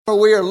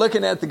We are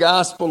looking at the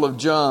Gospel of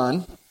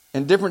John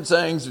and different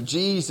sayings of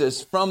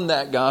Jesus from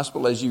that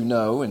Gospel, as you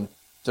know. And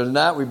so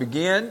tonight we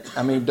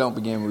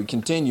we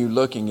continue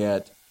looking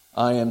at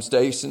I am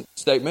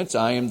statements.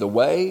 I am the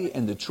way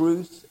and the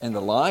truth and the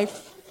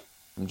life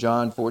from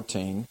John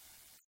 14.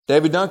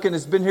 David Duncan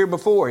has been here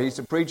before. He's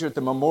a preacher at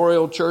the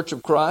Memorial Church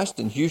of Christ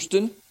in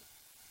Houston.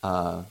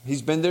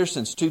 He's been there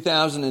since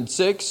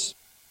 2006.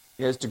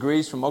 He has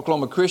degrees from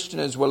Oklahoma Christian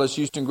as well as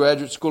Houston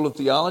Graduate School of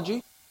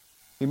Theology.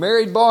 He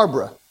married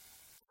Barbara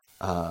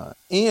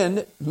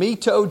in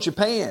Mito,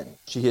 Japan.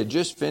 She had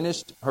just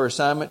finished her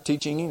assignment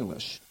teaching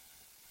English.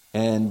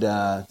 And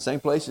same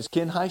place as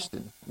Ken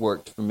Heiston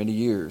worked for many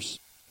years.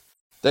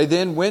 They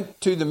then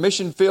went to the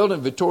mission field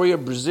in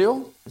Vitória,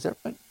 Brazil. Is that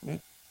right? Yeah.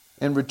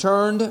 And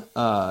returned,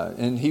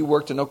 and he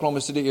worked in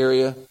Oklahoma City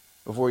area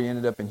before he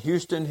ended up in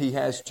Houston. He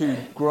has 2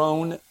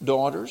 grown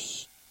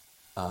daughters.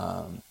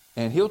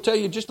 And he'll tell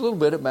you just a little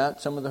bit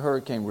about some of the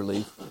hurricane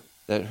relief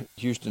that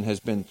Houston has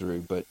been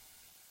through. But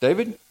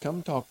David,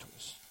 come talk to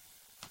us.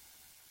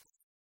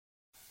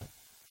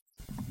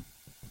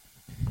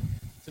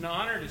 It's an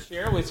honor to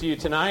share with you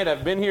tonight.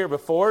 I've been here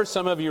before.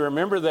 Some of you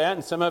remember that,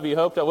 and some of you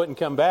hoped I wouldn't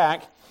come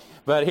back.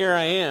 But here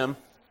I am.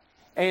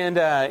 And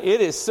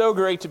it is so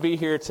great to be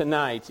here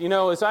tonight. You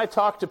know, as I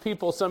talk to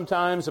people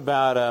sometimes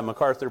about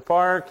MacArthur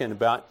Park and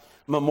about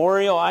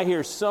Memorial, I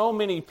hear so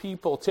many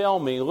people tell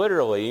me,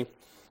 literally,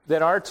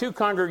 that our 2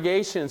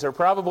 congregations are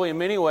probably in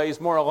many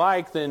ways more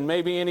alike than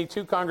maybe any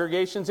 2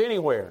 congregations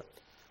anywhere.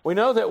 We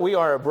know that we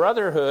are a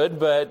brotherhood,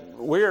 but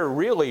we're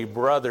really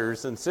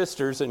brothers and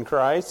sisters in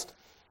Christ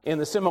in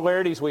the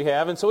similarities we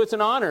have. And so it's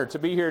an honor to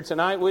be here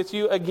tonight with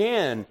you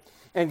again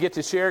and get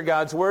to share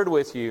God's Word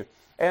with you.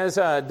 As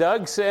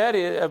Doug said,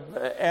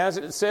 as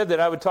it said that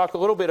I would talk a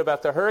little bit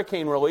about the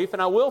hurricane relief,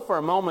 and I will for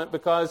a moment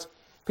because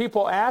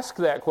people ask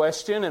that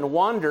question and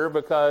wonder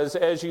because,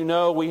 as you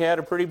know, we had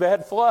a pretty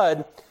bad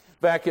flood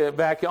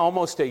back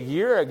almost a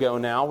year ago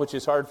now, which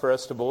is hard for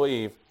us to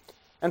believe.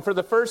 And for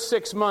the first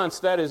 6 months,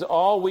 that is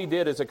all we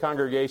did as a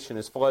congregation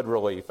is flood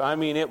relief. I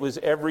mean, it was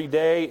every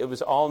day, it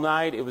was all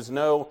night, it was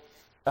no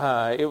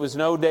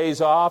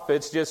days off.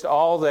 It's just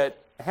all that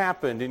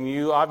happened, and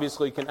you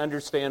obviously can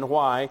understand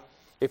why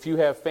if you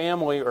have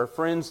family or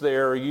friends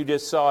there or you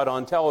just saw it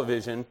on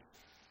television.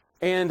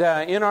 And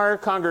in our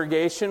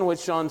congregation,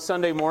 which on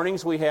Sunday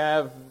mornings we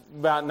have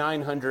about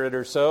 900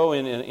 or so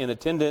in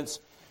attendance,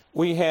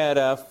 we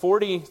had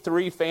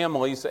 43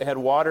 families that had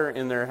water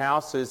in their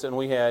houses, and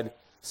we had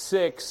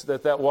 6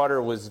 that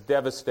water was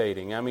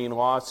devastating. I mean,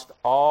 lost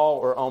all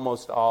or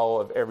almost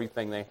all of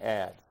everything they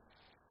had.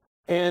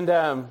 And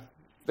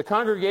the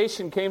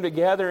congregation came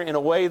together in a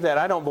way that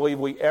I don't believe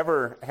we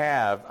ever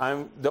have.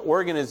 The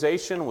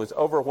organization was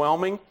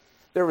overwhelming.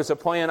 There was a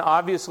plan,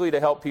 obviously,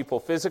 to help people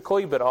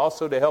physically, but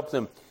also to help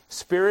them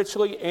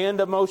spiritually and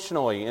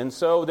emotionally. And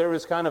so there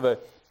was kind of a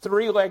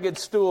 3-legged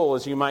stool,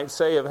 as you might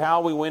say, of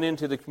how we went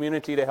into the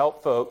community to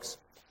help folks.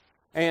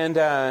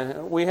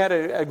 And we had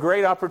a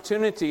great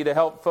opportunity to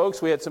help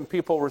folks. We had some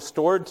people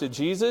restored to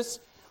Jesus,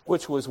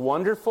 which was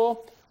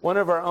wonderful. One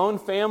of our own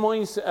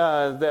families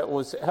that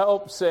was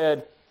helped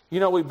said, you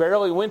know, we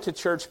barely went to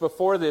church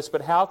before this,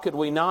 but how could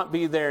we not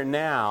be there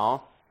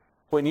now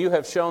when you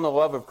have shown the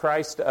love of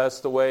Christ to us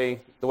the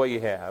way you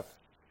have?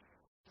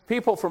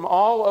 People from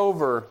all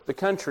over the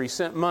country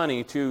sent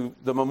money to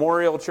the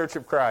Memorial Church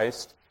of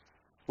Christ.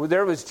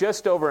 There was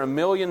just over $1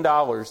 million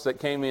that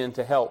came in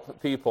to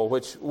help people,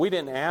 which we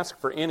didn't ask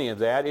for any of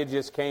that. It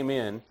just came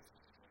in.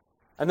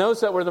 And those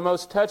that were the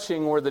most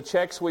touching were the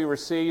checks we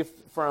received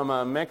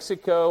from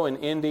Mexico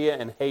and India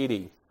and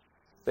Haiti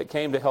that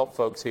came to help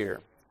folks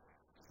here.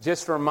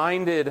 Just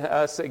reminded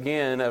us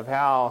again of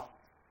how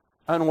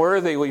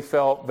unworthy we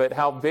felt, but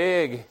how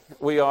big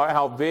we are,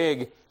 how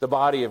big the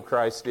body of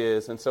Christ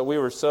is. And so we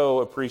were so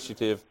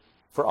appreciative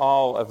for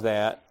all of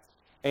that.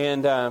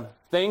 And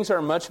things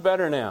are much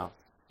better now.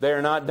 They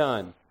are not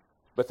done,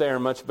 but they are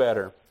much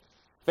better.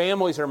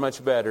 Families are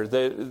much better.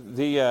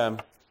 The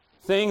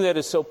thing that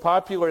is so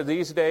popular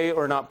these days,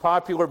 or not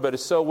popular, but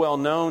is so well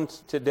known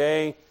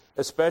today,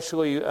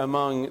 especially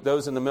among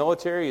those in the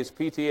military, is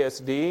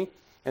PTSD.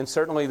 And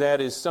certainly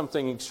that is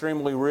something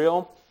extremely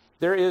real.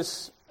 There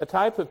is a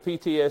type of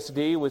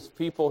PTSD with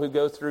people who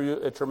go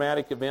through a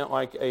traumatic event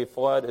like a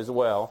flood as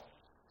well.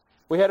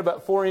 We had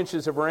about 4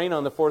 inches of rain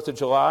on the 4th of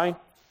July,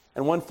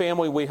 and one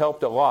family we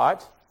helped a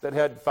lot that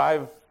had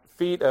 5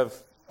 feet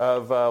of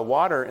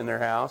water in their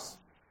house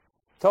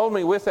told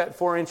me with that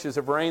 4 inches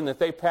of rain that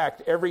they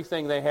packed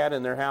everything they had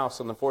in their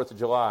house on the 4th of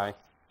July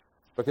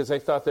because they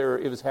thought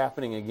it was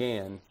happening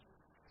again.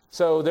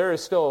 So there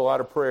is still a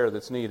lot of prayer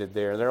that's needed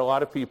there. There are a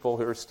lot of people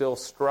who are still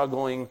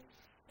struggling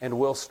and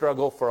will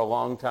struggle for a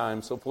long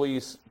time. So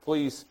please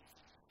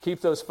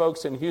keep those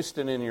folks in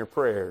Houston in your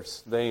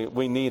prayers.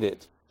 We need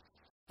it.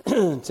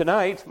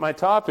 Tonight, my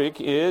topic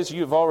is,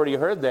 you've already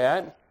heard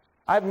that,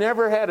 I've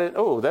never had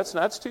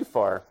that's too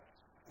far.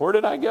 Where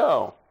did I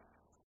go?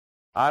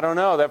 I don't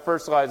know. That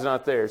first slide's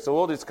not there. So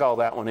we'll just call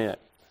that one it.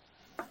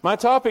 My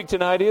topic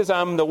tonight is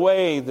I'm the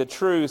way, the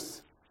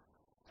truth,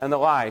 and the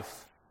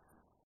life.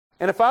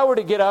 And if I were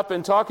to get up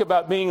and talk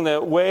about being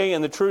the way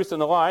and the truth and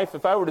the life,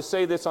 if I were to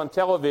say this on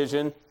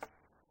television,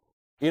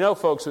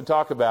 folks would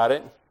talk about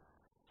it.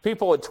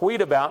 People would tweet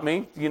about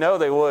me.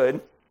 They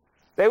would.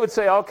 They would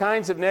say all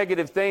kinds of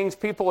negative things.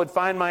 People would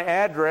find my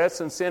address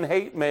and send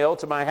hate mail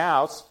to my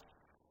house.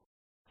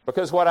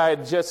 Because what I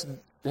just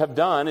have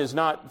done is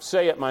not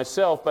say it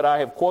myself, but I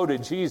have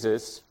quoted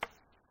Jesus,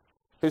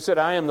 who said,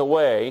 I am the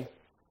way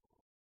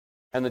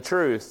and the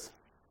truth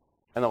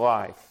and the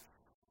life.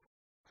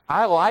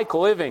 I like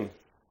living,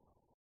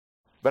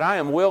 but I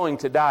am willing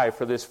to die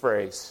for this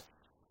phrase.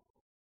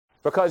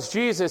 Because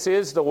Jesus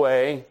is the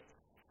way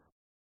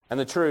and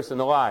the truth and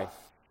the life.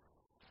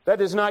 That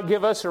does not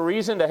give us a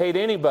reason to hate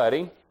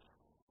anybody,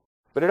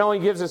 but it only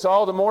gives us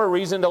all the more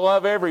reason to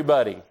love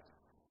everybody.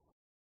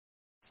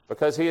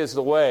 Because He is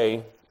the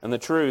way and the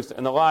truth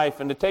and the life.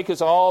 And to take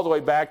us all the way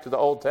back to the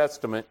Old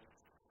Testament,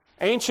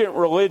 ancient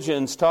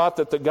religions taught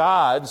that the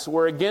gods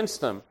were against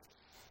them.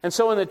 And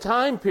so in the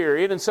time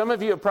period, and some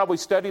of you have probably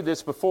studied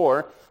this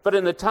before, but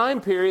in the time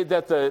period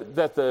that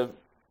the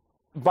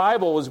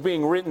Bible was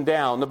being written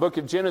down, the book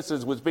of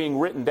Genesis was being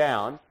written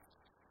down,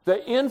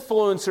 the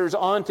influencers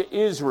onto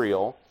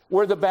Israel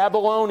were the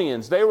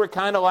Babylonians. They were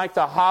kind of like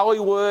the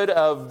Hollywood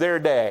of their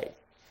day.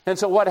 And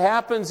so what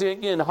happens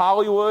in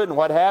Hollywood and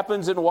what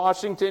happens in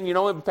Washington,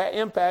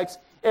 impacts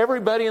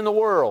everybody in the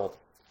world.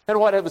 And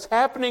what was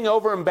happening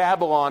over in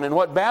Babylon, and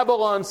what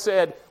Babylon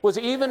said, was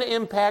even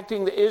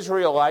impacting the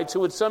Israelites, who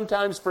would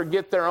sometimes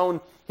forget their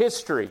own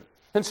history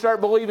and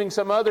start believing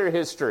some other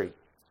history.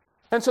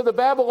 And so the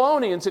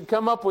Babylonians had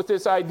come up with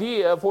this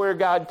idea of where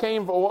God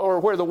came, or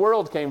where the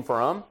world came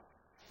from.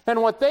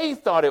 And what they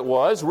thought it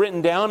was,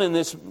 written down in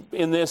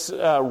this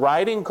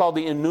writing called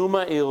the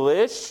Enuma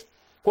Elish,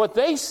 what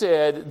they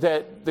said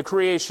that the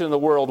creation of the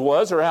world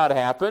was, or how it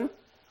happened,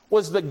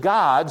 was the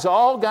gods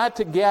all got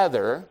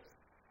together,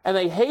 and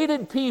they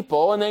hated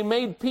people, and they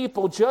made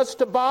people just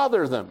to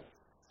bother them.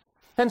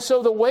 And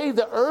so the way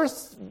the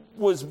earth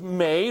was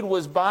made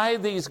was by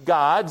these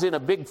gods in a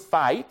big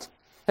fight,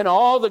 and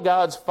all the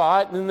gods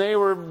fought, and they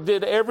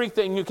did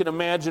everything you can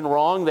imagine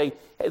wrong.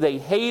 They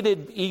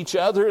hated each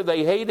other.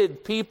 They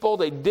hated people.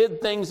 They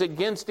did things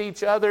against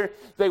each other.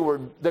 They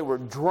were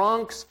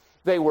drunks.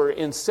 They were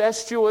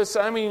incestuous.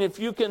 I mean, if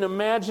you can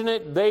imagine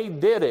it, they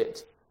did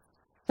it.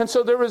 And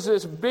so there was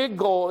this big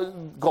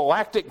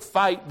galactic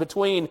fight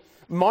between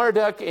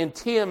Marduk and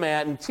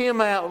Tiamat. And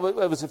Tiamat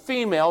was a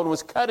female and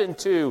was cut in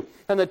two.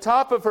 And the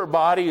top of her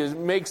body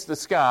makes the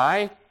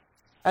sky.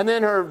 And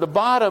then the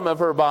bottom of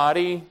her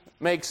body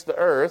makes the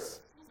earth.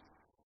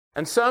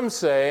 And some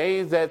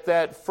say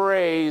that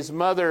phrase,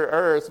 Mother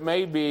Earth,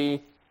 may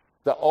be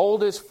the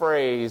oldest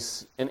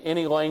phrase in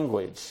any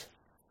language,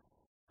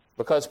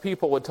 because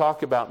people would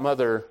talk about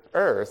Mother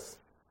Earth.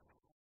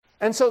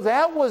 And so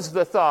that was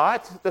the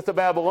thought that the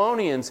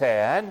Babylonians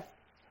had,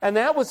 and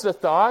that was the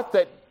thought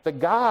that the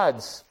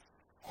gods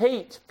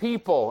hate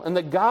people, and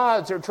the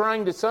gods are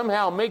trying to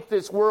somehow make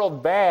this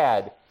world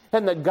bad,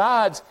 and the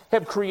gods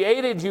have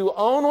created you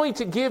only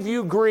to give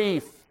you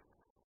grief.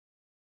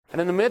 And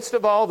in the midst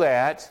of all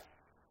that,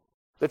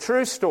 the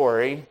true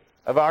story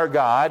of our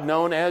God,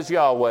 known as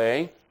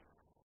Yahweh,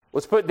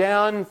 was put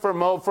down for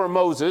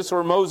Moses,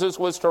 or Moses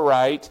was to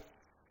write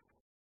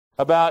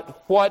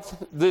about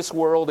what this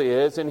world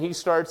is. And he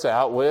starts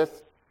out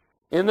with,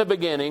 in the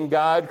beginning,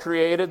 God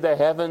created the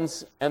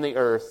heavens and the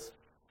earth.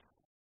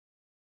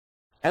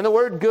 And the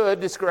word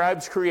good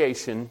describes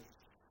creation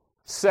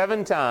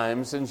 7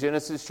 times in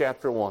Genesis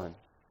chapter 1.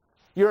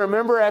 You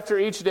remember after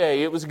each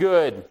day, it was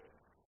good.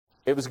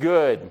 It was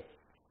good.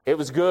 It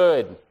was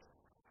good.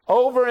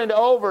 Over and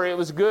over, it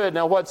was good.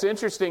 Now, what's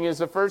interesting is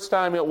the first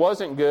time it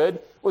wasn't good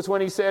was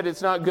when He said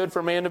it's not good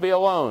for man to be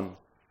alone.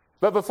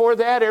 But before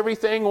that,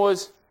 everything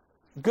was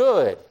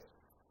good.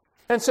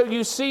 And so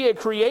you see a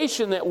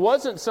creation that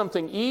wasn't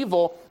something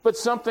evil, but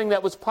something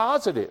that was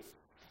positive.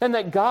 And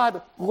that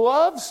God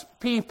loves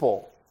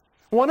people.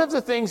 One of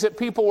the things that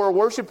people were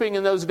worshiping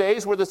in those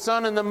days were the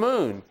sun and the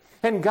moon.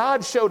 And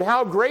God showed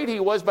how great He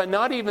was by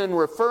not even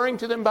referring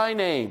to them by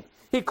name.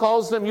 He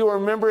calls them, you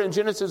remember in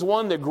Genesis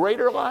 1, the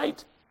greater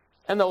light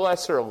and the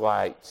lesser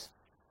light.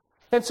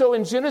 And so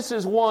in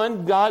Genesis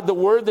 1, God, the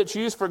word that's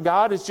used for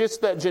God is just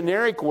that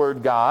generic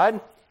word,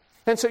 God.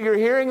 And so you're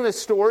hearing this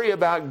story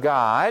about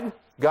God.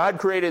 God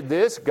created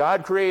this,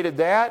 God created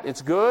that.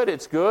 It's good,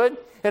 it's good.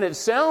 And it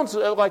sounds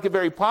like a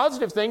very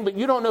positive thing, but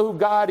you don't know who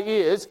God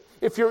is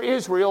if you're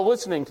Israel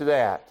listening to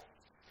that.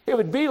 It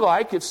would be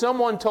like if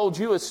someone told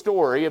you a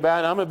story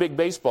about, I'm a big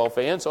baseball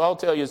fan, so I'll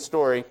tell you a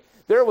story.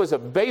 There was a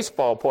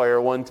baseball player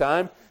one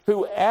time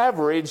who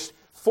averaged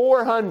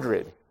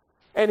 400,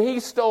 and he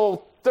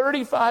stole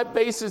 35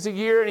 bases a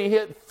year, and he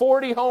hit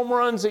 40 home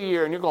runs a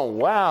year. And you're going,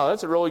 wow,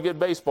 that's a really good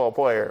baseball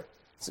player.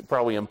 It's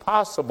probably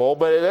impossible,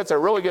 but that's a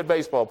really good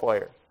baseball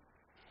player.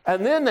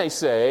 And then they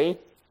say,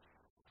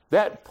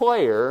 that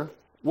player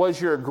was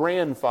your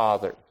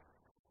grandfather.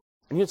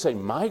 And you'd say,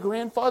 my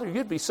grandfather?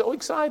 You'd be so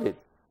excited.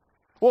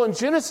 Well, in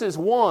Genesis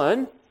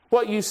 1,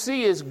 what you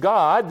see is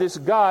God, this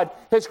God,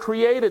 has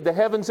created the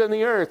heavens and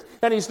the earth.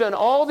 And He's done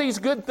all these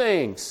good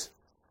things.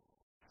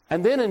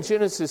 And then in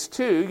Genesis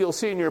 2, you'll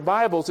see in your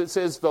Bibles, it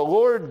says the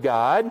Lord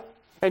God.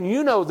 And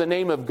you know the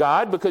name of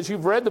God because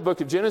you've read the book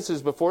of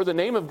Genesis before. The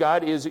name of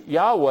God is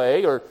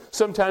Yahweh, or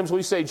sometimes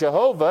we say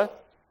Jehovah.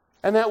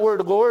 And that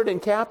word Lord in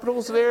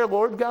capitals there,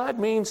 Lord God,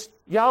 means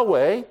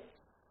Yahweh.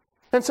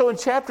 And so in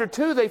chapter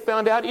 2, they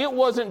found out it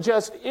wasn't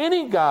just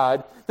any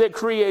God that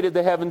created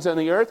the heavens and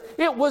the earth.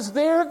 It was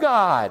their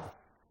God.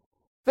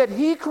 That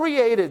He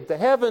created the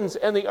heavens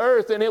and the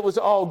earth, and it was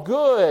all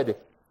good.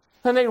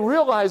 And they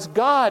realized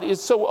God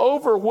is so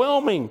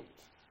overwhelming.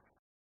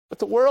 But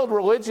the world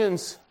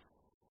religions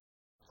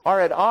are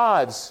at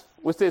odds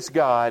with this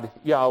God,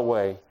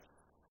 Yahweh,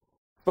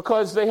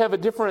 because they have a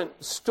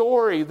different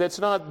story that's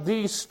not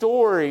the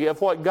story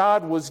of what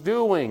God was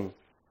doing.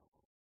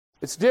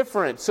 It's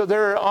different. So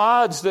there are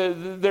odds,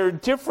 there are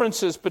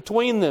differences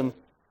between them.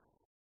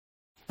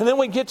 And then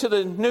we get to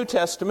the New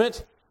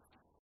Testament,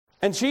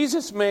 and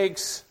Jesus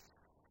makes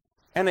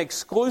an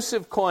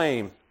exclusive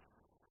claim.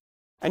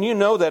 And you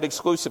know that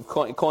exclusive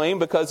claim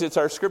because it's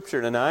our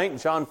scripture tonight,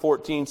 John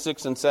 14,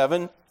 6 and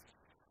 7.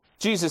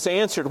 Jesus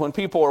answered when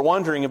people were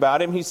wondering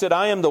about Him. He said,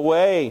 I am the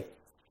way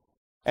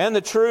and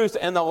the truth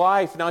and the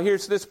life. Now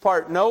here's this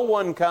part. No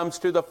one comes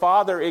to the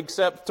Father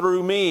except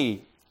through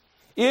me.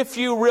 If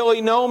you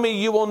really know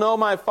me, you will know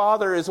my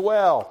Father as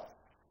well.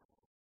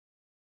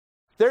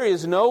 There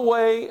is no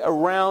way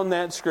around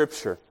that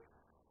scripture.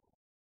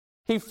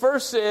 He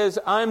first says,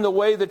 I'm the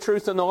way, the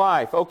truth, and the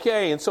life.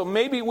 Okay, and so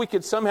maybe we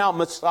could somehow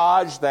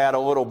massage that a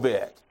little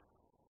bit.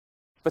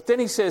 But then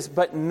he says,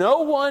 but no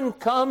one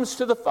comes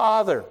to the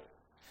Father.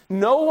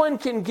 No one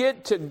can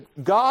get to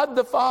God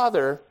the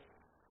Father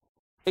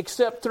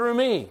except through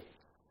me.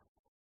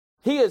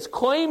 He is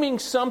claiming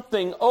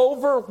something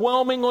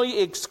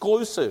overwhelmingly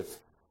exclusive.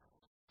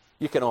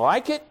 You can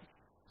like it,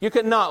 you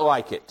can not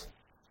like it,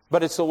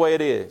 but it's the way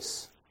it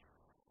is.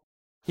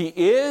 He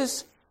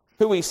is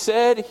who He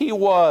said He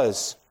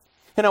was.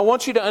 And I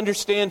want you to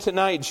understand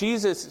tonight,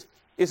 Jesus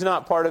is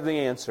not part of the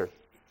answer.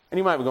 And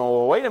you might be going,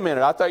 well, wait a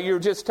minute, I thought you were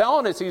just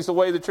telling us He's the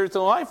way, the truth,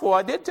 and the life. Well,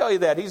 I did tell you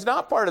that. He's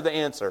not part of the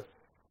answer.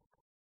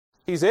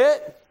 He's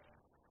it,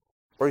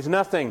 or He's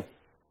nothing.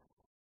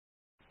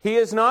 He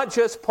is not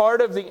just part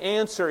of the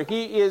answer.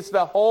 He is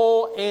the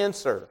whole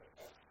answer.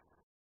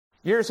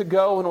 Years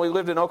ago, when we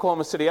lived in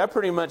Oklahoma City, I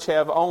pretty much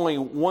have only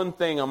one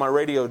thing on my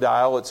radio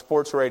dial. It's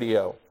sports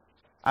radio.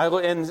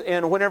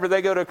 And whenever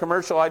they go to a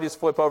commercial, I just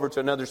flip over to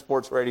another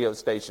sports radio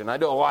station. I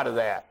do a lot of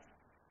that.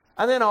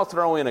 And then I'll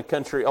throw in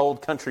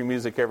old country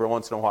music every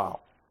once in a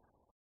while.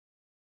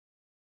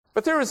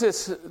 But there was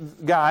this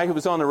guy who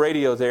was on the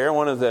radio there,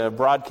 one of the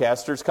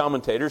broadcasters,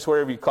 commentators,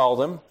 whatever you call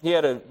them. He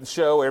had a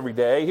show every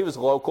day. He was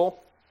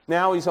local.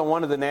 Now he's on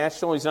one of the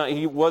national.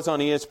 He was on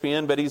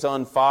ESPN, but he's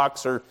on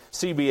Fox or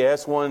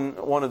CBS,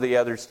 one of the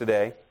others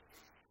today.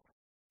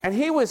 And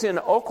he was in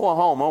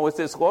Oklahoma with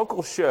this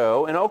local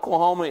show, and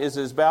Oklahoma is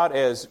about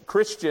as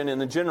Christian in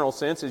the general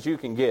sense as you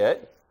can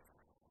get.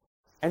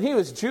 And he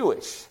was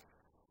Jewish.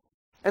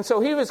 And so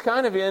he was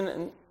kind of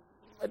in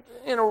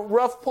a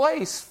rough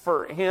place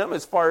for him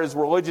as far as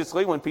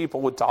religiously when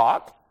people would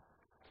talk.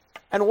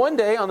 And one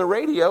day on the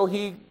radio,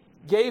 he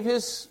gave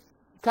his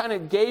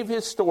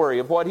story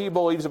of what he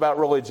believes about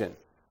religion.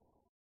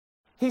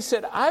 He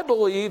said, I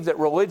believe that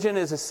religion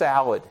is a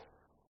salad.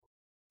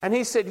 And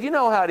he said, you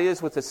know how it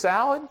is with the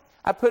salad?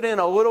 I put in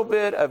a little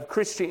bit of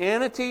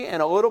Christianity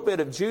and a little bit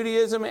of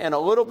Judaism and a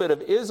little bit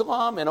of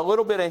Islam and a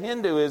little bit of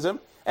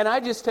Hinduism, and I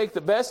just take the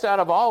best out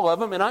of all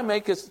of them and I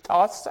make a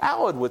tossed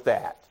salad with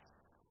that.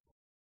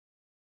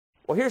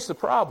 Well, here's the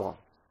problem.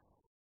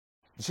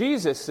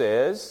 Jesus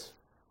says,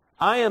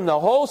 I am the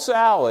whole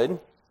salad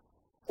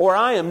or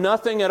I am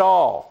nothing at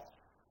all.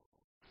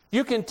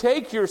 You can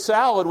take your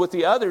salad with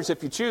the others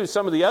if you choose.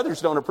 Some of the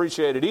others don't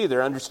appreciate it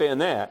either, understand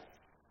that.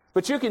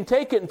 But you can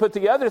take it and put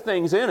the other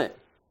things in it.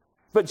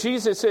 But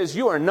Jesus says,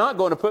 you are not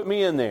going to put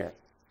me in there.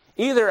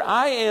 Either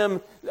I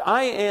am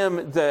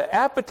the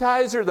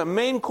appetizer, the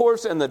main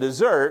course, and the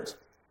dessert,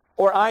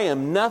 or I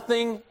am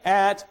nothing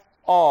at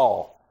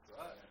all.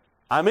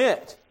 I'm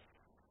it.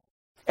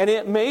 And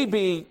it may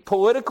be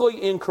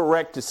politically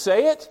incorrect to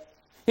say it.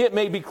 It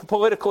may be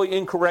politically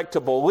incorrect to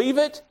believe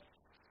it.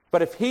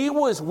 But if He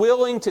was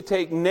willing to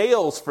take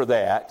nails for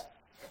that,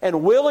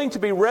 and willing to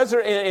be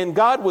and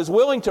God was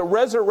willing to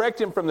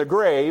resurrect Him from the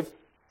grave,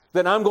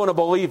 then I'm going to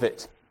believe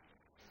it.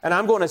 And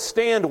I'm going to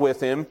stand with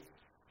Him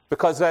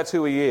because that's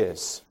who He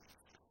is.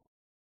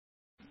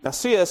 Now,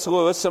 C.S.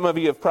 Lewis, some of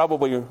you have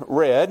probably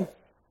read.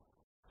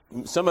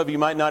 Some of you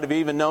might not have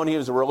even known he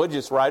was a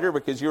religious writer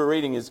because you were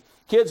reading his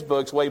kids'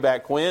 books way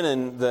back when,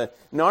 and the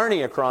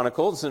Narnia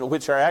Chronicles,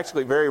 which are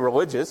actually very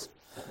religious.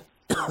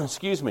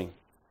 Excuse me.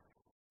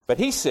 But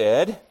he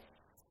said,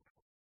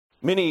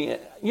 you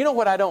know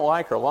what I don't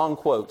like are long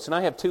quotes, and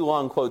I have 2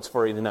 long quotes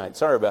for you tonight.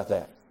 Sorry about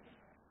that.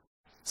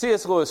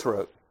 C.S. Lewis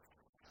wrote,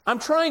 I'm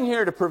trying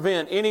here to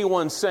prevent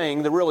anyone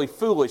saying the really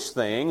foolish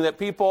thing that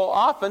people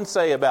often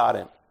say about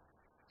him.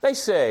 They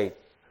say,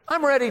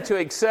 I'm ready to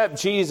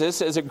accept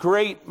Jesus as a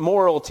great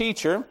moral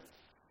teacher,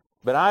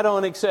 but I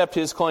don't accept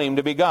His claim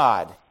to be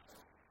God.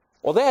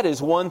 Well, that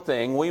is one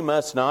thing we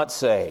must not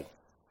say.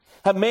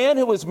 A man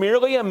who was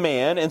merely a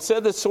man and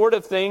said the sort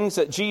of things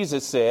that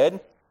Jesus said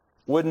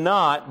would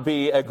not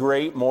be a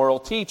great moral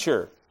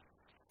teacher.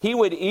 He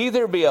would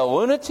either be a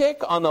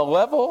lunatic on the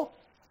level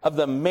of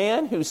the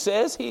man who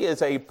says he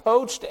is a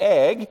poached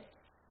egg,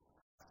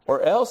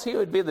 or else he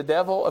would be the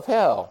devil of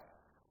hell.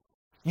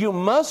 You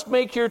must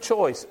make your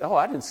choice. Oh,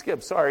 I didn't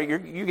skip. Sorry,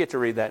 you get to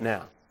read that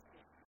now.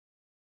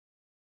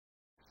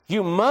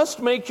 You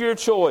must make your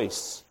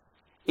choice.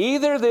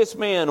 Either this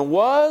man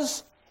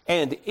was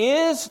and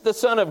is the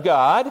Son of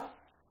God,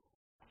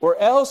 or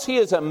else he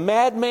is a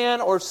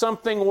madman or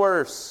something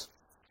worse.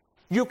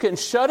 You can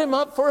shut him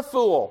up for a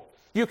fool.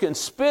 You can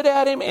spit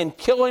at him and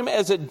kill him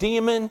as a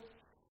demon,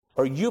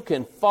 or you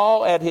can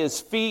fall at his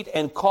feet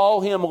and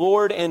call him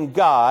Lord and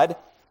God.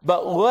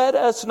 But let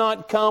us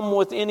not come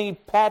with any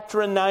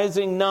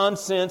patronizing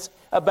nonsense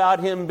about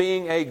him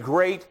being a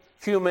great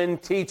human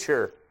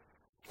teacher.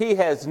 He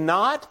has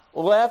not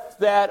left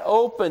that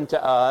open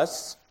to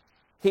us.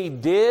 He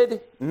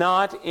did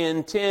not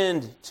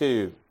intend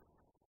to.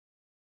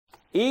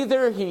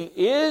 Either he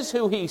is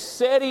who he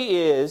said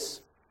he is,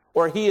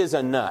 or he is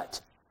a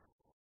nut.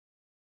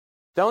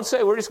 Don't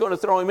say we're just going to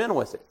throw him in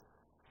with it.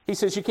 He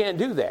says you can't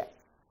do that.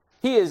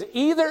 He is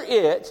either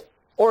it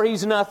or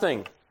he's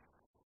nothing.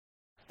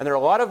 And there are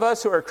a lot of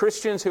us who are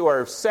Christians who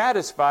are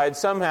satisfied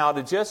somehow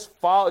to just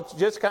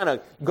kind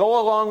of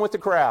go along with the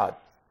crowd.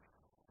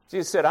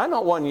 Jesus said, I'm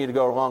not wanting you to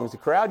go along with the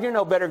crowd. You're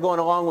no better going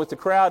along with the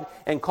crowd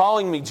and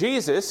calling me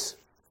Jesus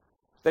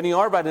than you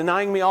are by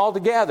denying me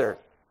altogether.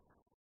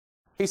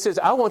 He says,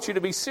 I want you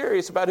to be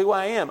serious about who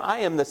I am. I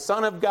am the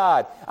Son of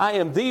God. I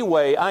am the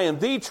way. I am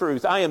the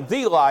truth. I am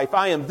the life.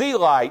 I am the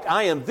light.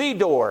 I am the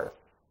door.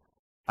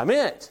 I'm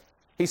it.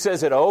 He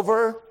says it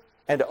over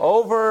and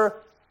over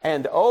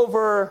and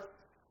over.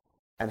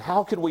 And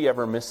how could we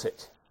ever miss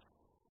it?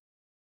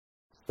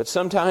 But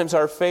sometimes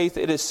our faith,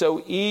 it is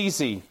so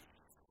easy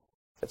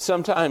that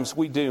sometimes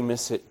we do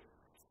miss it.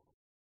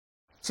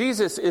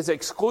 Jesus is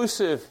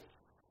exclusive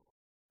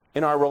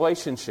in our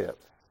relationship.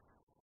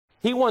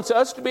 He wants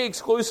us to be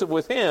exclusive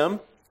with Him,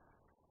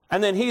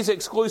 and then He's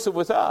exclusive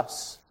with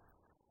us.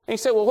 And you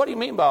say, well, what do you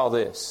mean by all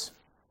this?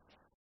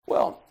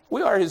 Well,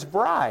 we are His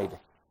bride.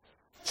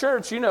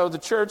 Church, you know, the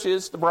church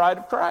is the bride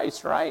of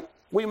Christ, right?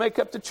 We make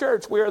up the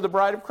church. We are the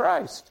bride of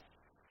Christ.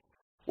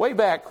 Way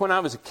back when I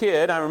was a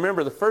kid, I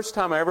remember the first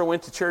time I ever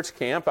went to church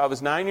camp. I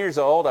was 9 years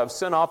old. I was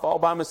sent off all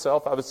by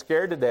myself. I was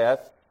scared to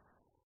death.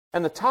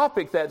 And the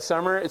topic that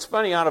summer, it's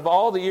funny, out of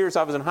all the years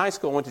I was in high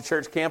school, I went to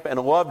church camp and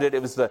loved it.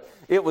 It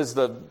was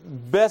the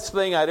best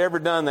thing I'd ever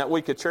done that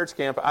week at church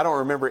camp. I don't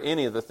remember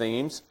any of the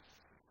themes.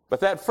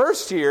 But that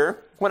first year,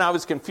 when I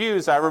was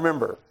confused, I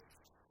remember.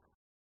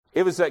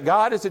 It was that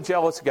God is a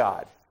jealous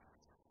God.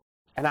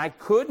 And I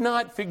could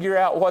not figure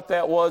out what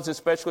that was,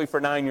 especially for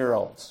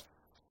 9-year-olds.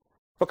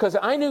 Because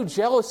I knew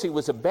jealousy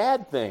was a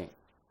bad thing.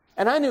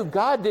 And I knew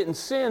God didn't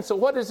sin, so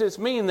what does this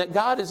mean that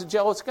God is a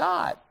jealous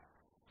God?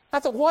 I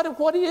thought,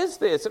 what is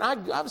this? And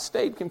I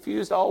stayed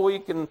confused all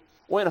week and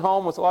went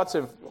home with lots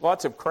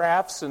of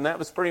crafts, and that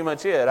was pretty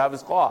much it. I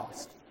was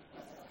lost.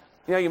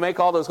 You know, you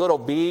make all those little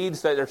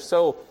beads that are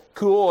so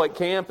cool at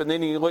camp, and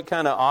then you look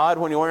kind of odd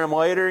when you wear them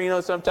later, you know,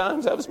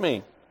 sometimes. That was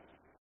me.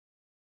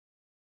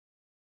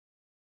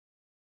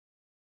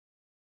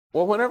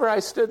 Well, whenever I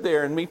stood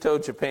there in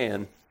Mito,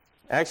 Japan,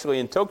 actually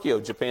in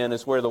Tokyo, Japan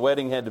is where the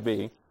wedding had to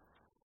be,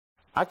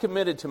 I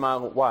committed to my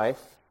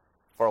wife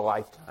for a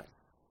lifetime.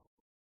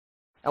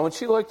 And when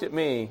she looked at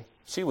me,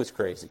 she was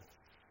crazy.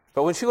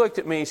 But when she looked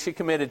at me, she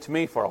committed to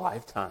me for a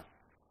lifetime.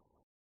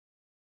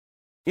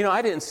 You know,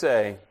 I didn't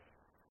say,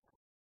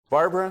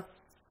 Barbara,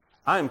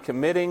 I'm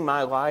committing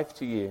my life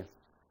to you.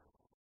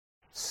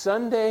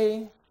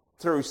 Sunday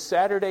through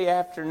Saturday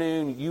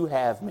afternoon, you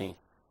have me.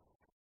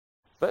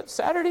 But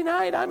Saturday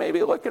night, I may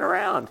be looking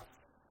around.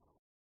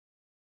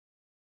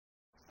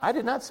 I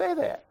did not say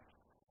that.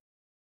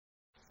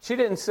 She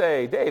didn't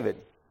say, David,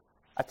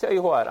 I tell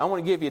you what, I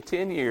want to give you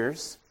 10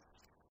 years,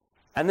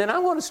 and then I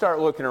want to start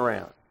looking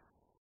around.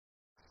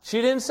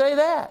 She didn't say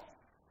that.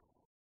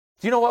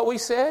 Do you know what we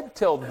said?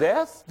 Till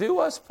death do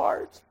us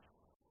part.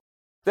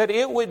 That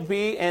it would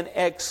be an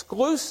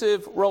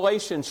exclusive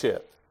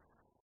relationship.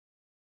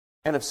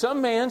 And if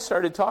some man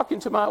started talking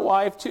to my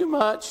wife too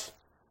much,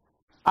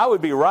 I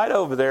would be right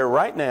over there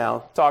right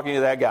now talking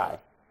to that guy.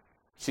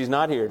 She's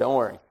not here, don't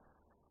worry.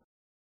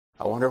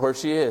 I wonder where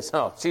she is.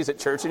 Oh, she's at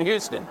church in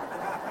Houston.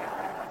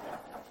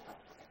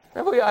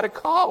 Maybe we ought to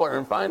call her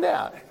and find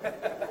out.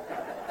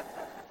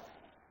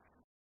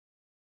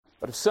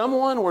 But if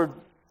someone were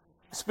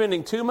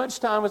spending too much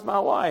time with my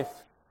wife,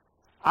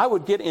 I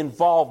would get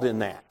involved in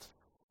that.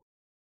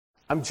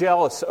 I'm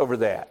jealous over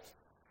that.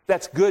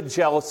 That's good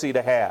jealousy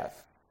to have.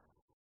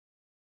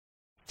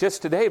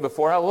 Just today,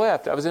 before I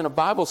left, I was in a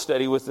Bible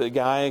study with a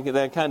guy that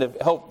I kind of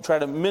helped try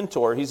to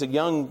mentor. He's a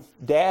young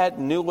dad,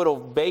 new little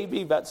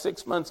baby, about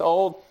 6 months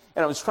old.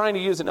 And I was trying to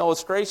use an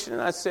illustration,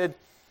 and I said,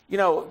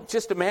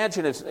 just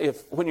imagine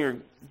if when your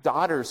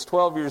daughter's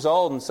 12 years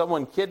old and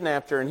someone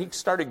kidnapped her and he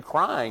started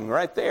crying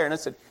right there. And I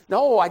said,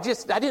 no, I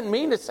didn't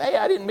mean to say,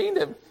 I didn't mean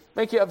to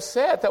make you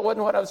upset. That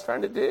wasn't what I was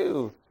trying to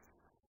do.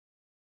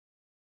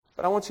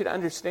 But I want you to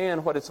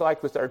understand what it's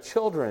like with our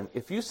children.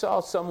 If you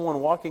saw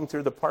someone walking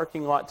through the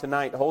parking lot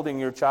tonight holding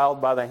your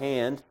child by the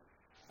hand,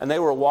 and they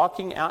were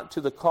walking out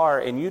to the car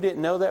and you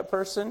didn't know that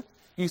person,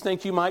 you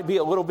think you might be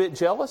a little bit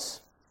jealous?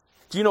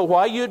 Do you know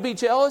why you'd be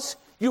jealous?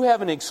 You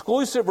have an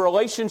exclusive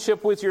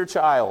relationship with your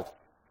child.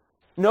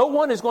 No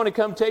one is going to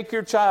come take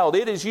your child.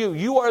 It is you.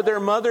 You are their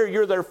mother,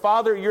 you're their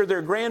father, you're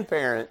their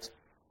grandparent.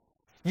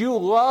 You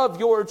love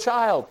your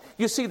child.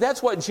 You see,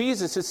 that's what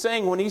Jesus is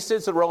saying when he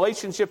says the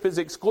relationship is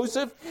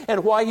exclusive,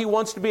 and why he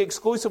wants to be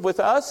exclusive with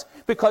us,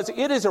 because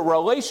it is a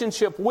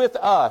relationship with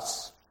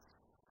us.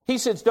 He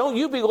says, don't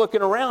you be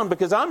looking around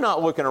because I'm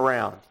not looking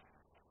around.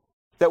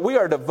 That we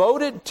are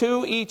devoted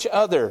to each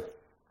other.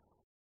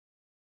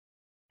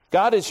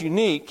 God is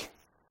unique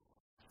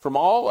from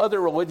all other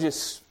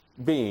religious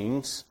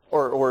beings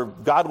or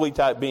godly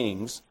type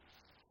beings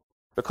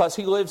because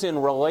he lives in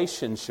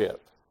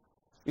relationship.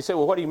 You say,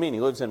 well, what do you mean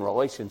he lives in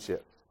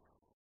relationship?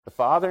 The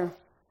Father,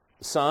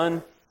 the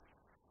Son,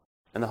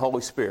 and the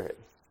Holy Spirit.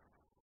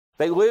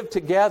 They live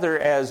together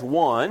as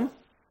one.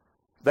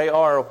 They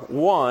are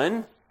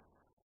one.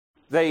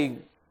 They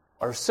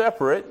are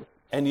separate,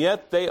 and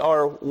yet they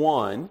are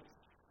one.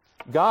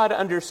 God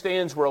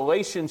understands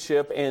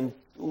relationship and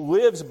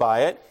lives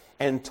by it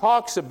and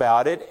talks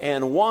about it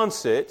and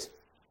wants it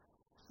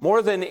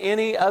more than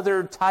any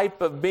other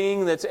type of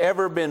being that's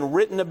ever been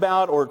written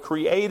about or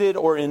created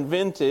or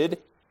invented.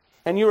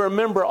 And you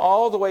remember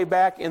all the way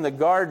back in the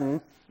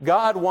garden,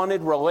 God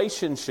wanted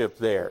relationship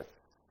there.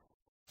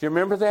 Do you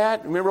remember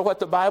that? Remember what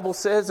the Bible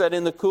says, that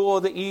in the cool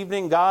of the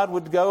evening, God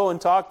would go and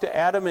talk to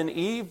Adam and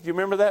Eve? Do you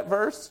remember that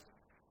verse?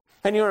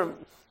 And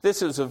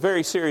this is a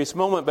very serious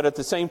moment, but at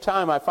the same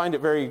time, I find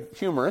it very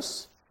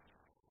humorous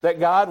that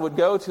God would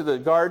go to the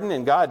garden,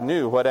 and God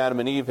knew what Adam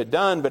and Eve had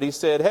done, but he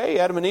said, hey,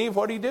 Adam and Eve,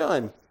 what are you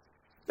doing?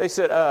 They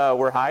said,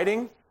 we're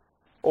hiding.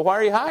 Well, why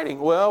are you hiding?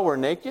 Well, we're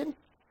naked.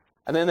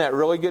 And then that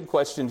really good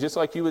question, just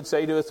like you would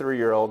say to a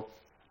 3-year-old,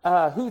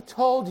 who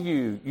told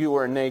you you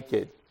were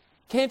naked?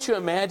 Can't you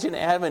imagine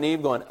Adam and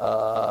Eve going,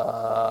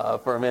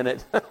 for a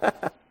minute?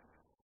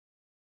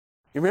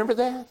 You remember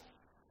that?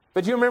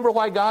 But do you remember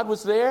why God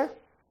was there?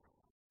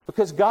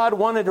 Because God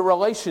wanted a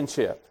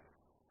relationship.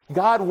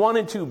 God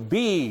wanted to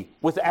be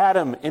with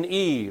Adam and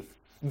Eve.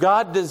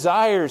 God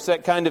desires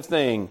that kind of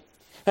thing.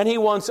 And he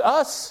wants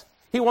us.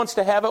 He wants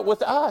to have it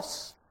with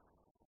us.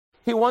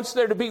 He wants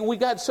there to be, we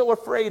got so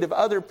afraid of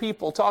other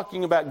people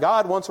talking about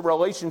God wants a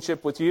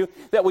relationship with you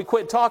that we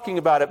quit talking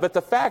about it. But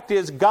the fact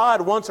is,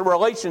 God wants a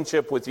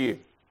relationship with you.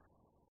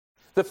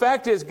 The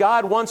fact is,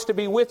 God wants to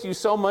be with you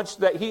so much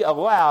that he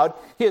allowed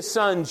his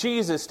son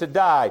Jesus to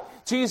die.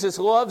 Jesus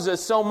loves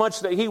us so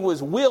much that he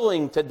was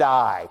willing to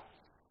die.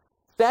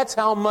 That's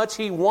how much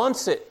he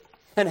wants it.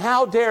 And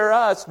how dare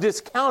us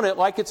discount it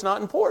like it's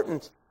not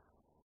important?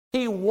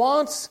 He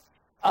wants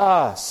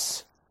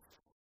us.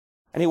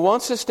 And he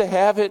wants us to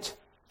have it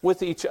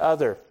with each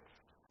other.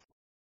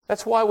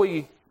 That's why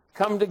we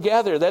come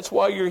together. That's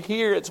why you're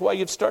here. It's why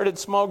you've started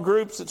small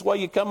groups. It's why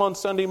you come on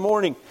Sunday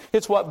morning.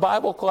 It's what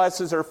Bible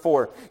classes are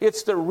for.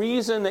 It's the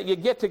reason that you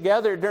get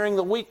together during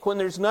the week when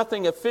there's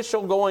nothing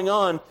official going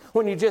on,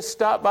 when you just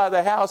stop by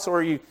the house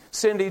or you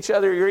send each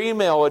other your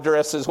email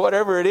addresses,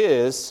 whatever it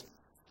is.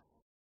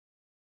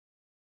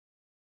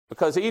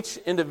 Because each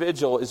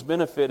individual is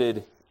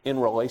benefited in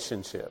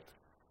relationship.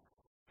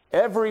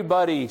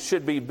 Everybody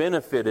should be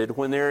benefited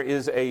when there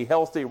is a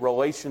healthy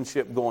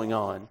relationship going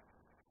on.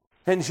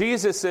 And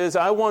Jesus says,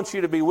 I want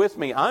you to be with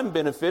me. I'm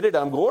benefited.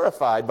 I'm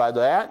glorified by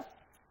that.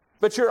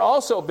 But you're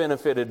also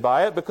benefited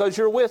by it because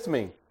you're with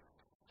me.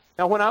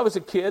 Now, when I was a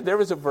kid, there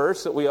was a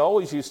verse that we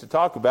always used to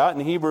talk about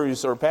in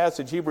Hebrews, or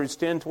passage, Hebrews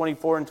 10,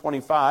 24 and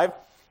 25.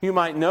 You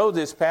might know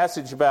this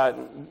passage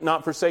about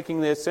not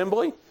forsaking the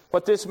assembly.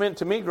 What this meant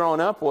to me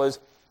growing up was,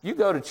 you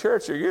go to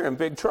church or you're in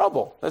big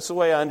trouble. That's the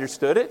way I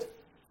understood it.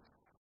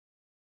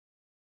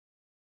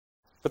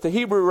 But the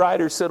Hebrew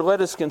writer said, let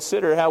us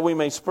consider how we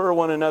may spur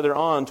one another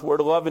on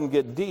toward love and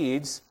good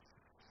deeds,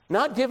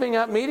 not giving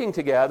up meeting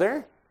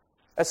together,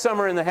 as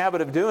some are in the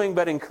habit of doing,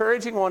 but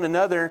encouraging one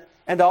another,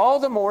 and all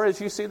the more as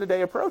you see the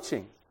day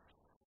approaching.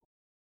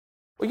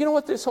 Well, you know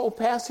what this whole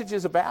passage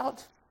is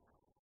about?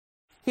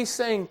 He's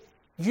saying,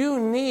 you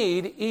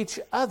need each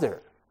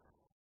other.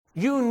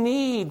 You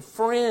need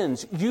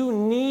friends. You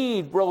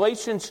need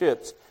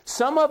relationships.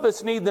 Some of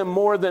us need them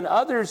more than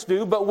others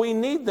do, but we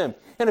need them.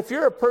 And if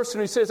you're a person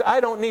who says, I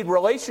don't need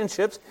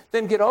relationships,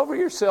 then get over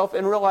yourself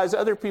and realize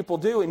other people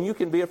do, and you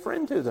can be a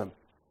friend to them.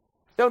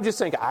 Don't just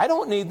think, I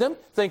don't need them.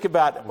 Think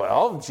about,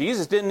 well,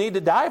 Jesus didn't need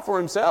to die for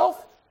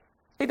himself.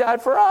 He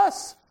died for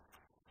us.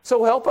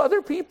 So help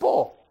other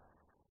people.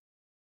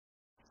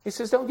 He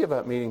says, don't give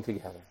up meeting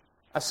together.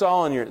 I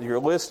saw on your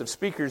list of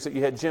speakers that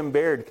you had Jim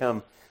Baird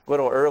come a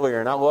little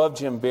earlier, and I love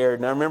Jim Baird.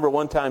 And I remember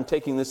one time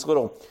taking this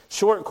little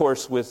short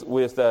course with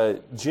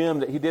Jim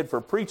that he did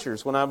for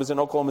preachers when I was in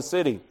Oklahoma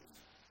City.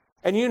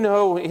 And you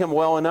know him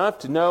well enough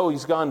to know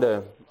he's gone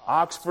to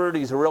Oxford.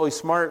 He's a really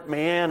smart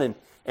man,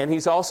 and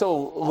he's also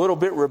a little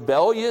bit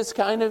rebellious,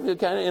 kind of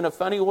in a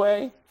funny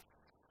way.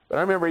 But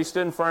I remember he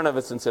stood in front of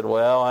us and said,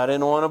 well, I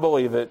didn't want to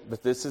believe it,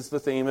 but this is the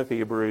theme of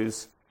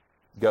Hebrews.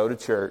 Go to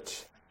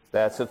church.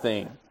 That's the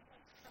theme.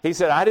 He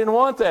said, I didn't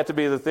want that to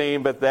be the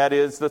theme, but that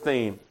is the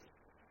theme.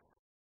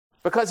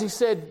 Because he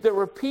said there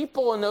were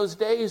people in those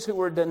days who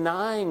were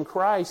denying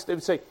Christ. They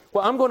would say,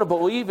 well, I'm going to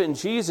believe in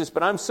Jesus,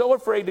 but I'm so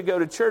afraid to go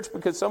to church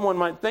because someone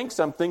might think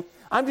something.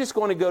 I'm just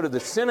going to go to the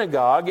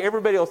synagogue.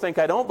 Everybody will think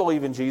I don't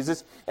believe in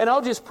Jesus, and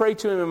I'll just pray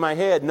to him in my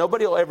head.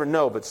 Nobody will ever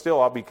know, but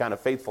still I'll be kind of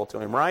faithful to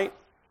him, right?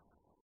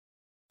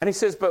 And he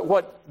says, but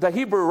what the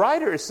Hebrew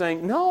writer is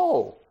saying,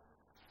 no,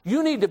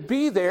 you need to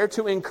be there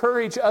to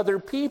encourage other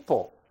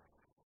people.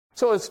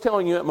 So I was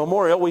telling you at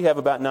Memorial, we have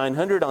about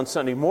 900 on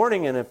Sunday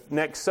morning, and if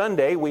next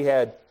Sunday we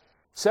had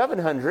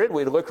 700,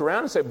 we'd look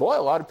around and say, boy,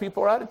 a lot of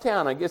people are out of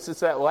town. I guess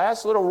it's that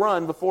last little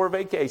run before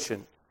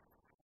vacation,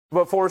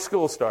 before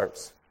school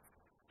starts.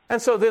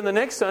 And so then the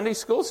next Sunday,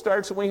 school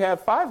starts, and we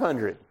have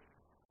 500.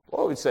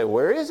 Well, we'd say,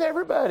 where is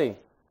everybody?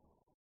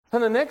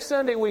 And the next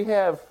Sunday, we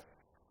have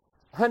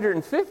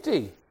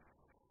 150.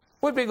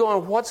 We'd be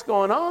going, what's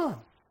going on?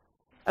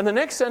 And the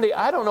next Sunday,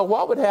 I don't know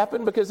what would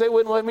happen because they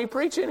wouldn't let me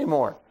preach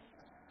anymore.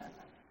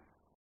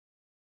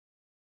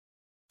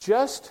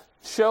 Just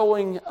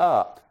showing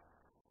up,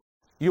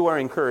 you are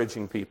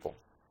encouraging people.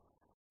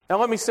 Now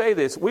let me say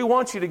this. We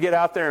want you to get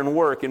out there and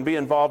work and be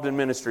involved in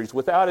ministries,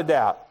 without a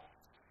doubt.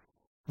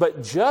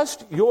 But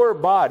just your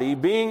body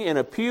being in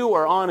a pew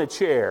or on a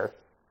chair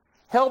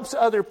helps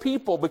other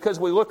people, because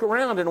we look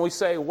around and we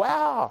say,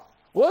 wow,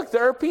 look,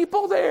 there are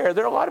people there.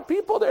 There are a lot of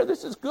people there.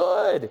 This is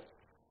good.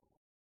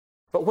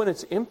 But when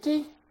it's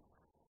empty,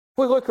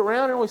 we look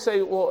around and we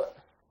say, well,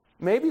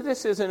 maybe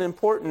this isn't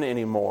important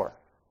anymore.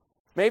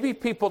 Maybe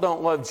people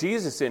don't love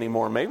Jesus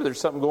anymore. Maybe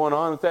there's something going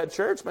on at that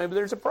church. Maybe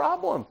there's a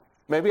problem.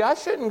 Maybe I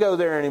shouldn't go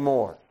there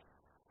anymore.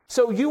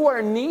 So you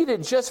are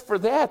needed just for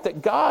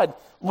that God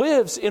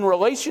lives in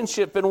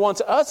relationship and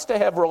wants us to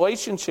have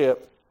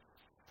relationship.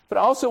 But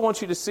I also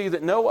want you to see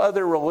that no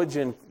other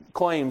religion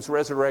claims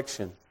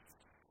resurrection.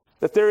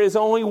 That there is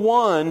only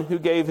one who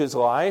gave his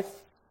life.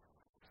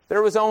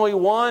 There was only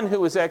one who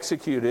was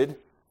executed.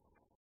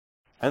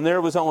 And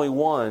there was only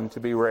one to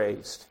be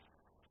raised.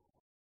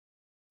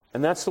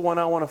 And that's the one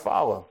I want to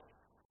follow.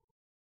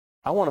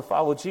 I want to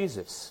follow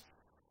Jesus.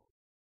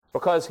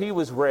 Because he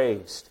was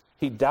raised.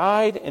 He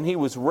died and he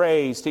was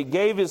raised. He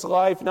gave his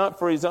life not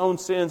for his own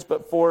sins,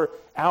 but for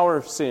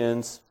our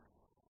sins.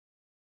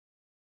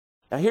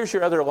 Now here's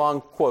your other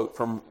long quote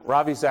from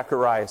Ravi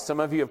Zacharias.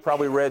 Some of you have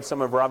probably read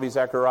some of Ravi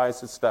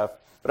Zacharias' stuff,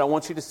 but I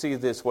want you to see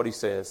this, what he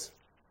says.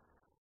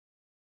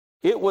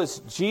 It was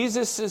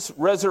Jesus'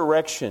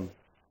 resurrection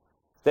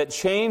that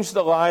changed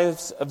the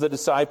lives of the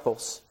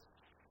disciples.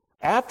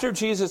 After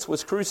Jesus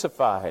was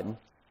crucified,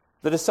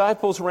 the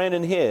disciples ran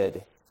and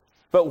hid.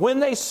 But when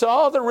they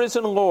saw the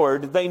risen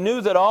Lord, they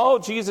knew that all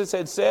Jesus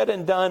had said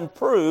and done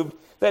proved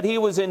that he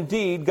was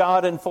indeed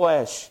God in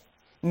flesh.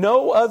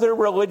 No other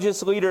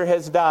religious leader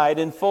has died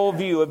in full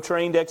view of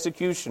trained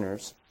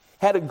executioners,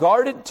 had a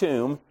guarded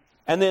tomb,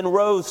 and then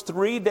rose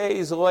 3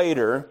 days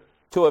later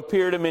to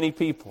appear to many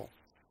people.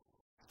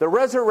 The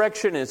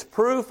resurrection is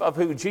proof of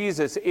who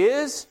Jesus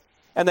is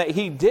and that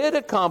he did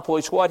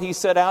accomplish what he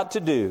set out to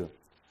do,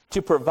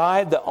 to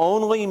provide the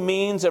only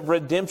means of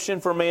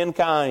redemption for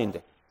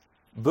mankind.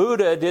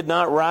 Buddha did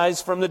not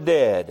rise from the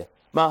dead.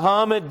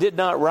 Muhammad did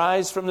not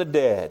rise from the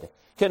dead.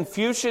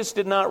 Confucius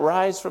did not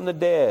rise from the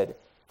dead.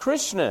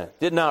 Krishna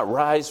did not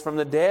rise from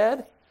the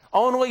dead.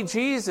 Only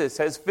Jesus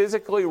has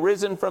physically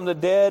risen from the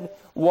dead,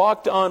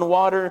 walked on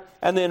water,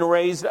 and then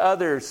raised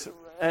others,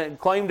 and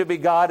claimed to be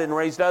God and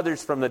raised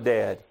others from the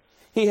dead.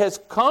 He has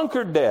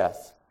conquered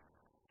death.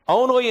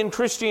 Only in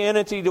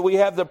Christianity do we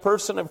have the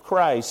person of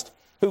Christ,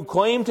 who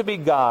claimed to be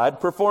God,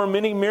 performed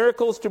many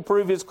miracles to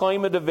prove his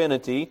claim of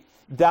divinity,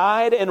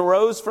 died and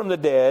rose from the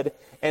dead,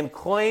 and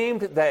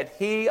claimed that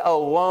he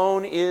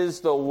alone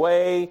is the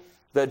way,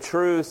 the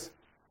truth,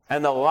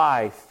 and the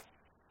life,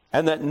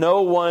 and that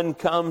no one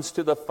comes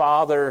to the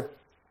Father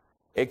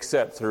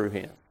except through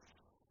him.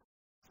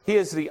 He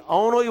is the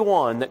only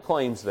one that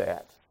claims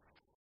that.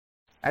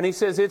 And he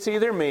says, it's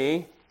either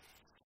me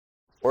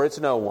or it's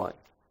no one.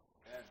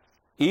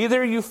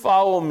 Either you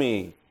follow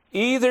me,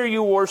 either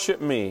you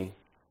worship me,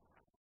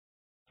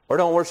 or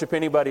don't worship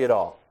anybody at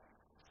all.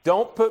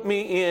 Don't put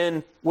me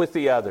in with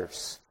the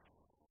others.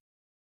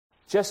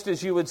 Just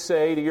as you would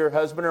say to your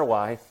husband or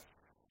wife,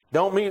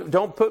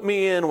 don't put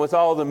me in with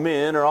all the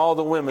men or all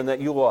the women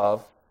that you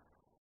love.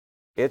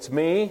 It's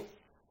me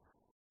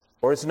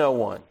or it's no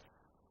one.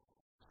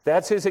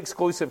 That's his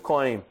exclusive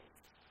claim.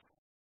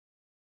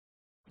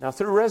 Now,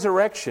 through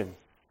resurrection,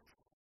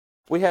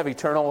 we have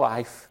eternal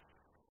life.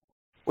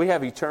 We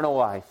have eternal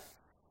life.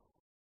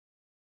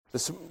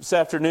 This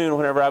afternoon,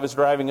 whenever I was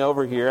driving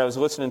over here, I was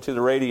listening to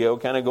the radio,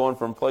 kind of going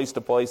from place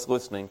to place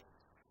listening.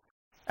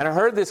 And I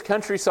heard this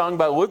country song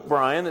by Luke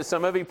Bryan that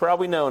some of you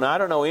probably know. And I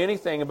don't know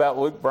anything about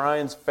Luke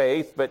Bryan's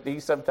faith, but he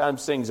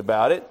sometimes sings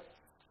about it.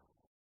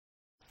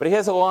 But he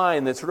has a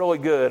line that's really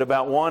good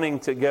about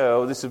wanting to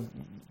go, this is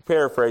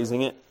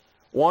paraphrasing it,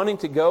 wanting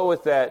to go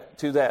with that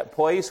to that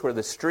place where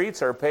the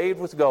streets are paved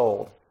with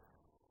gold.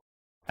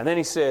 And then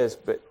he says,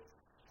 but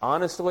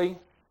honestly,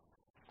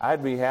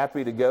 I'd be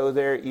happy to go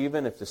there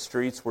even if the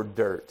streets were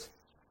dirt.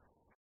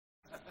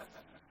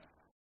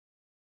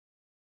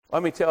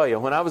 Let me tell you,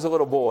 when I was a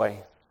little boy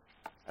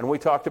and we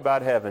talked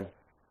about heaven,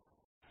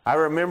 I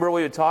remember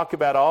we would talk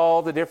about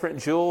all the different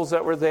jewels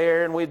that were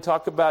there, and we'd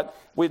talk about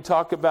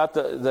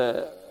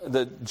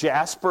the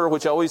jasper,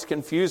 which always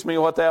confused me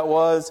what that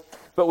was.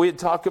 But we'd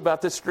talk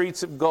about the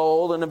streets of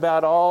gold and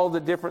about all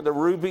the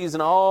rubies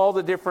and all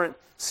the different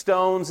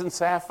stones and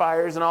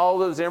sapphires and all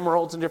those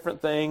emeralds and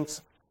different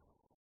things.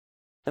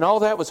 And all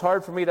that was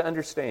hard for me to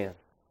understand.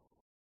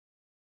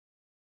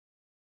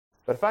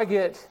 But if I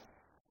get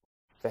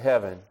to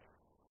heaven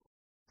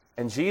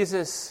and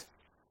Jesus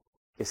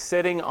is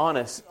sitting on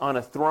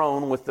a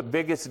throne with the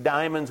biggest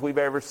diamonds we've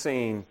ever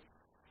seen,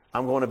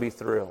 I'm going to be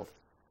thrilled.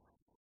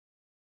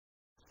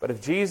 But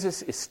if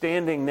Jesus is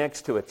standing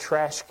next to a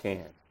trash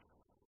can,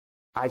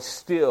 I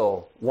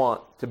still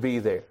want to be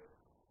there.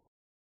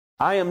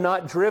 I am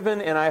not driven,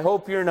 and I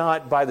hope you're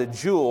not, by the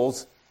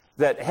jewels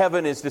that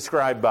heaven is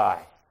described by.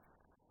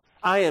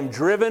 I am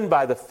driven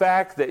by the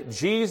fact that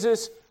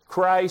Jesus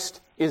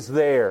Christ is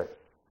there.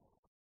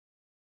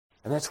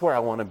 And that's where I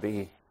want to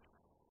be.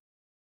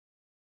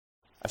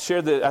 I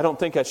don't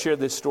think I shared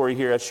this story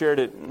here. I shared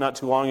it not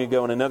too long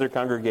ago in another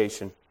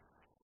congregation.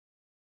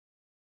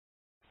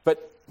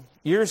 But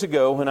years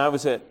ago, when I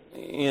was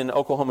in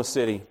Oklahoma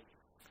City,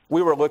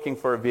 we were looking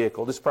for a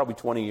vehicle. This is probably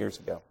 20 years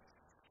ago.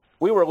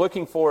 We were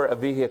looking for a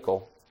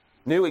vehicle,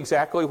 knew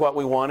exactly what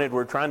we wanted. We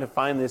were trying to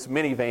find this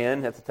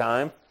minivan at the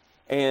time,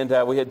 and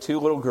we had two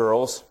little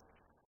girls.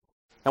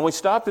 And we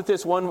stopped at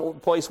this one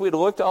place. We had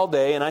looked all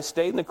day, and I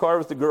stayed in the car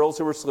with the girls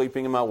who were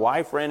sleeping, and my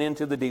wife ran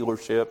into the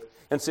dealership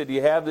and said, do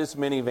you have this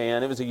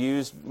minivan? It was a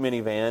used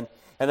minivan.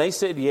 And they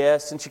said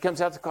yes, and she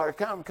comes out the car,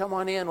 come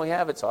on in, we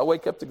have it. So I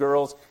wake up the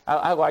girls.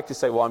 I like to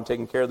say, well, I'm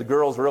taking care of the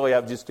girls. Really,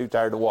 I'm just too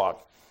tired to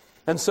walk.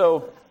 And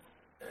so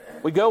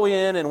we go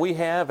in, and we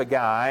have a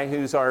guy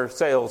who's our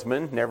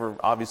salesman, never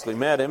obviously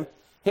met him.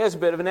 He has a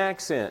bit of an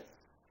accent.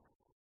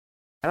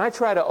 And I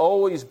try to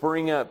always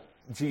bring up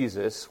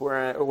Jesus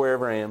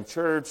wherever I am,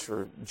 church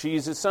or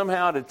Jesus,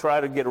 somehow to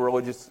try to get a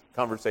religious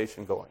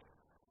conversation going.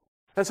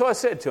 And so I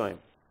said to him,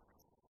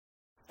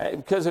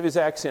 because of his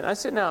accent, I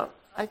said, now,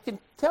 I can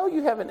tell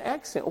you have an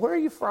accent. Where are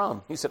you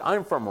from? He said,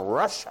 I'm from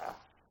Russia. I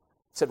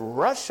said,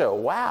 Russia?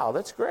 Wow,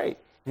 that's great.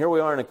 And here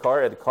we are at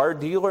a car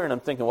dealer, and I'm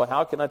thinking, well,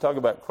 how can I talk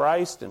about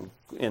Christ and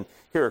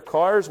here are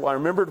cars? Well, I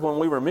remembered when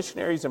we were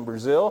missionaries in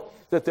Brazil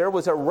that there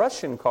was a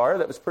Russian car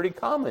that was pretty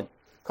common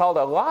called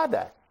a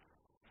Lada.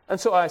 And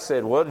so I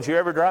said, well, did you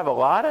ever drive a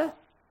Lada?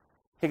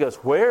 He goes,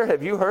 where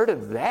have you heard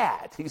of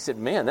that? He said,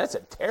 man, that's a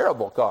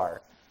terrible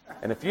car.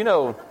 And if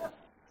you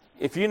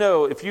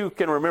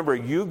can remember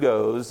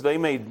Yugos, they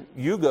made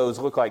Yugos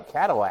look like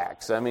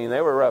Cadillacs. I mean,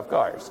 they were rough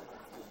cars.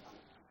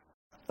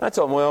 I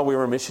told him, well, we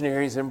were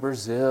missionaries in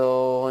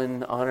Brazil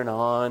and on and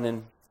on.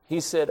 And he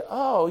said,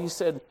 I'm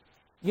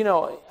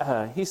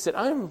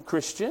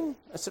Christian.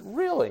 I said,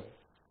 really?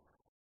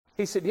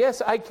 He said,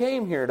 yes, I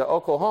came here to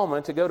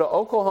Oklahoma to go to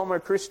Oklahoma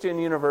Christian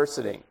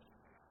University.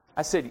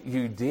 I said,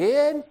 you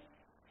did?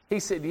 He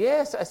said,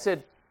 yes. I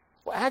said,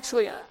 well,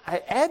 actually,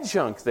 I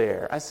adjunct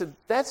there. I said,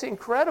 that's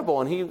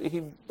incredible. And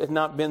he had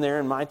not been there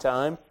in my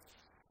time.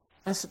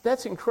 I said,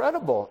 that's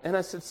incredible. And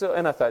I said,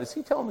 and I thought, is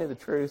he telling me the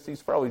truth?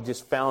 He's probably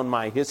just found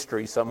my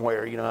history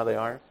somewhere. You know how they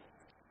are.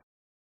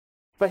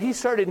 But he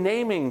started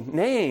naming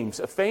names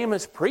of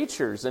famous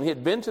preachers, and he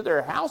had been to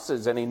their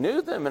houses, and he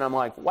knew them. And I'm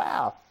like,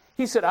 wow.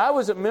 He said, I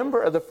was a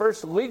member of the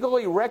first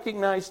legally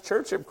recognized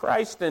Church of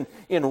Christ in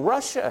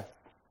Russia.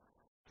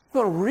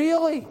 I'm going,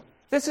 really?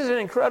 This is an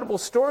incredible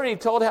story. And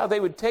he told how they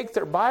would take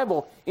their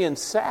Bible in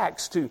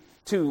sacks to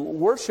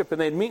worship, and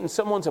they'd meet in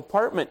someone's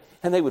apartment,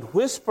 and they would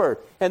whisper,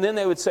 and then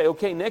they would say,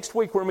 okay, next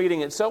week we're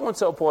meeting at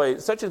so-and-so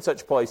place, such and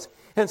such place.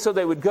 And so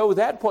they would go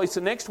that place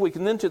the next week,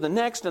 and then to the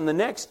next and the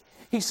next.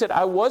 He said,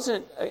 I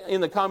wasn't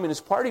in the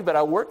Communist Party, but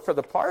I worked for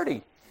the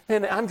party.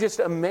 And I'm just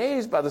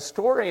amazed by the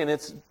story, and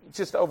it's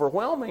just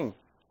overwhelming.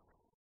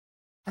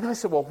 And I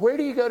said, well, where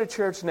do you go to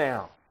church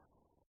now?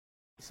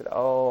 He said,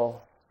 oh,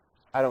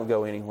 I don't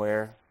go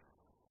anywhere.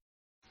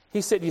 He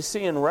said, you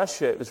see, in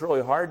Russia, it was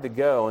really hard to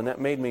go, and that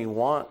made me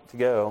want to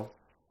go.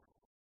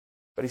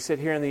 But he said,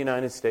 here in the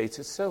United States,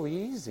 it's so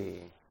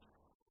easy.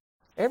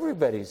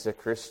 Everybody's a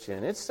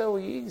Christian. It's so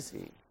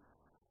easy.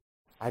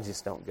 I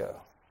just don't go.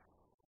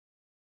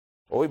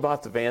 Well, we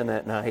bought the van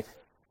that night,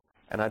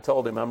 and I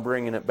told him, I'm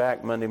bringing it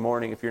back Monday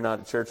morning if you're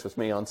not at church with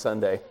me on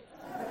Sunday.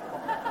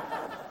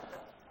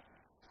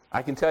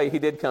 I can tell you he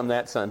did come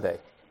that Sunday.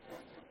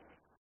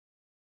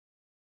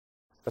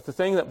 But the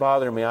thing that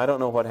bothered me, I don't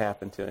know what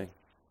happened to him,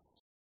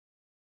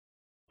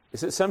 is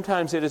that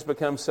sometimes it has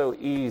become so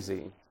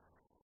easy,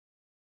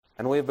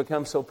 and we have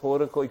become so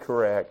politically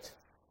correct.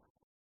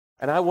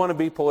 And I want to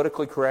be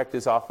politically correct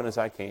as often as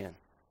I can.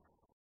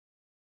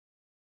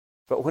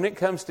 But when it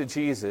comes to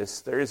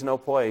Jesus, there is no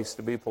place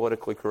to be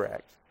politically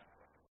correct.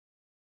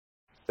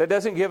 That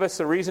doesn't give us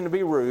a reason to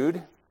be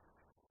rude.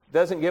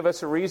 Doesn't give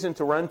us a reason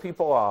to run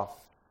people off.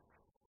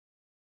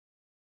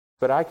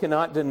 But I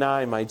cannot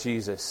deny my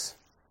Jesus.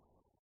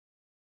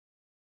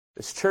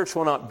 This church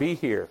will not be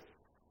here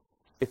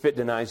if it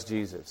denies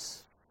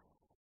Jesus.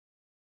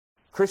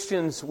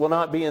 Christians will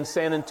not be in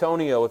San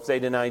Antonio if they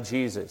deny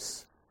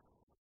Jesus.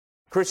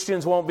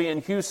 Christians won't be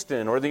in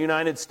Houston or the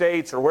United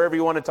States or wherever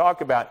you want to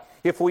talk about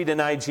if we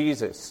deny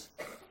Jesus.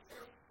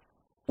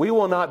 We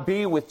will not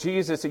be with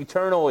Jesus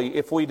eternally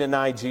if we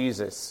deny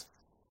Jesus.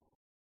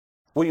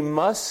 We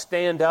must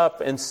stand up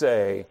and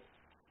say,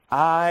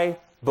 I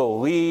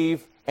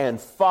believe and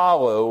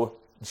follow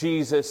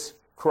Jesus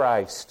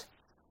Christ.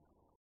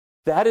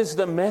 That is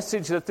the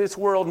message that this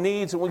world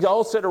needs. And we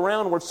all sit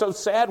around, we're so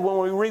sad when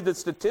we read the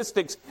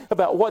statistics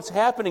about what's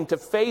happening to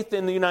faith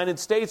in the United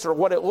States or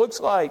what it looks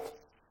like.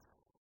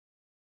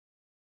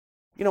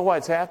 You know why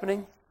it's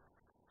happening?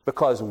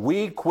 Because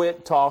we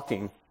quit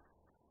talking.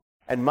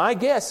 And my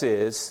guess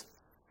is,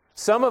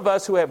 some of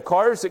us who have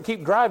cars that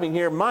keep driving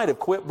here might have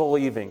quit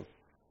believing.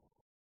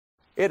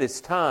 It is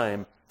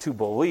time to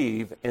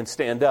believe and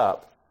stand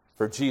up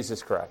for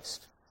Jesus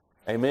Christ.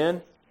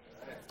 Amen?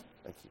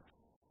 Thank you.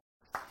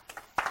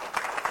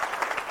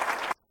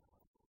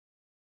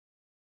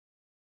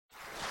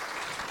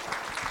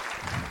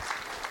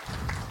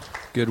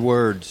 Good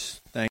words.